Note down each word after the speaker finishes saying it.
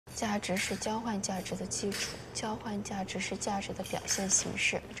价值是交换价值的基础，交换价值是价值的表现形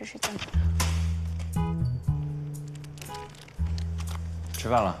式。这是这样。吃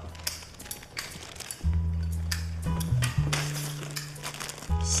饭了。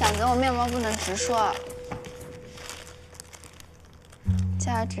想给我面包不能直说。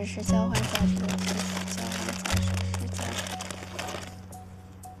价值是交换价值的基础，交换价值是价值。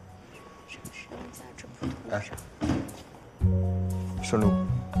使用价值不同的商品。顺路。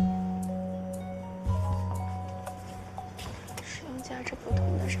使用价值不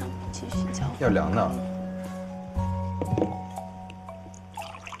同的商品继续交换。要凉的。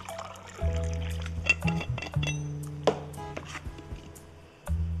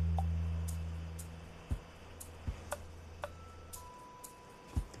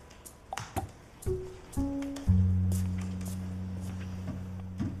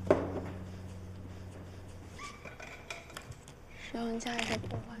使用价值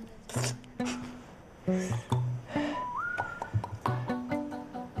不换的交换。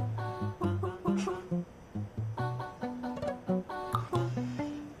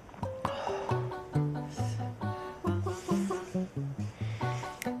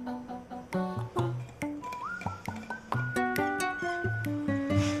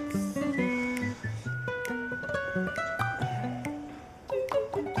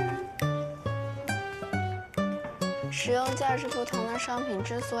使用价值不同的商品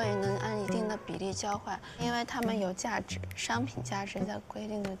之所以能按一定的比例交换，因为它们有价值。商品价值在规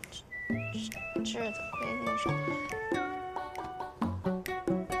定的质的规定上。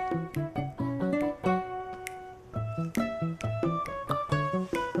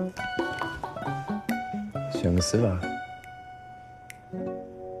选个死法。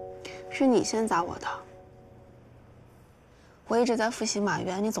是你先砸我的。我一直在复习马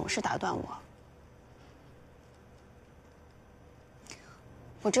原，你总是打断我。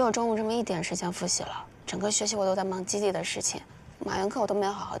我只有中午这么一点时间复习了，整个学期我都在忙基地的事情，马原课我都没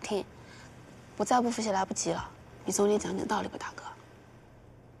有好好听。我再不复习来不及了，你总得讲点道理吧，大哥。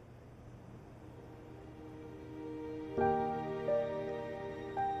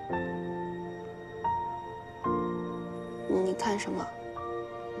你看什么？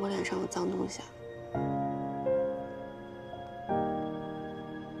我脸上有脏东西啊？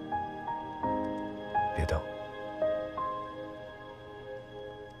别动。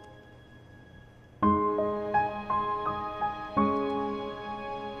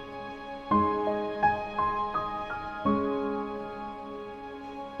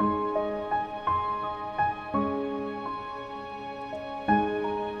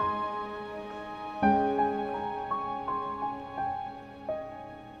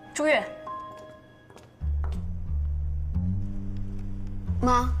朱月，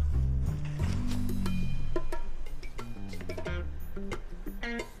妈，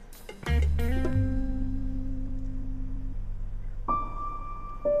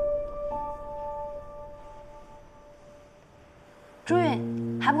朱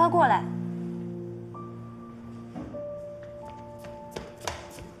韵，还不快过来！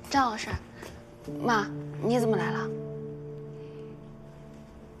张老师，妈，你怎么来了？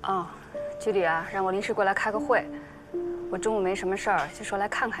哦，局里啊，让我临时过来开个会。我中午没什么事儿，就说来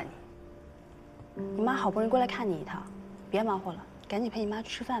看看你。你妈好不容易过来看你一趟，别忙活了，赶紧陪你妈去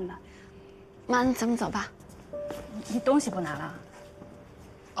吃饭吧。妈，咱们走吧。你东西不拿了？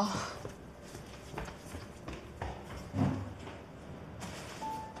哦。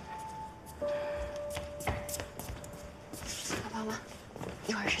爸爸妈，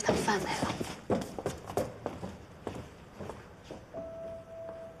一会儿食堂饭没了。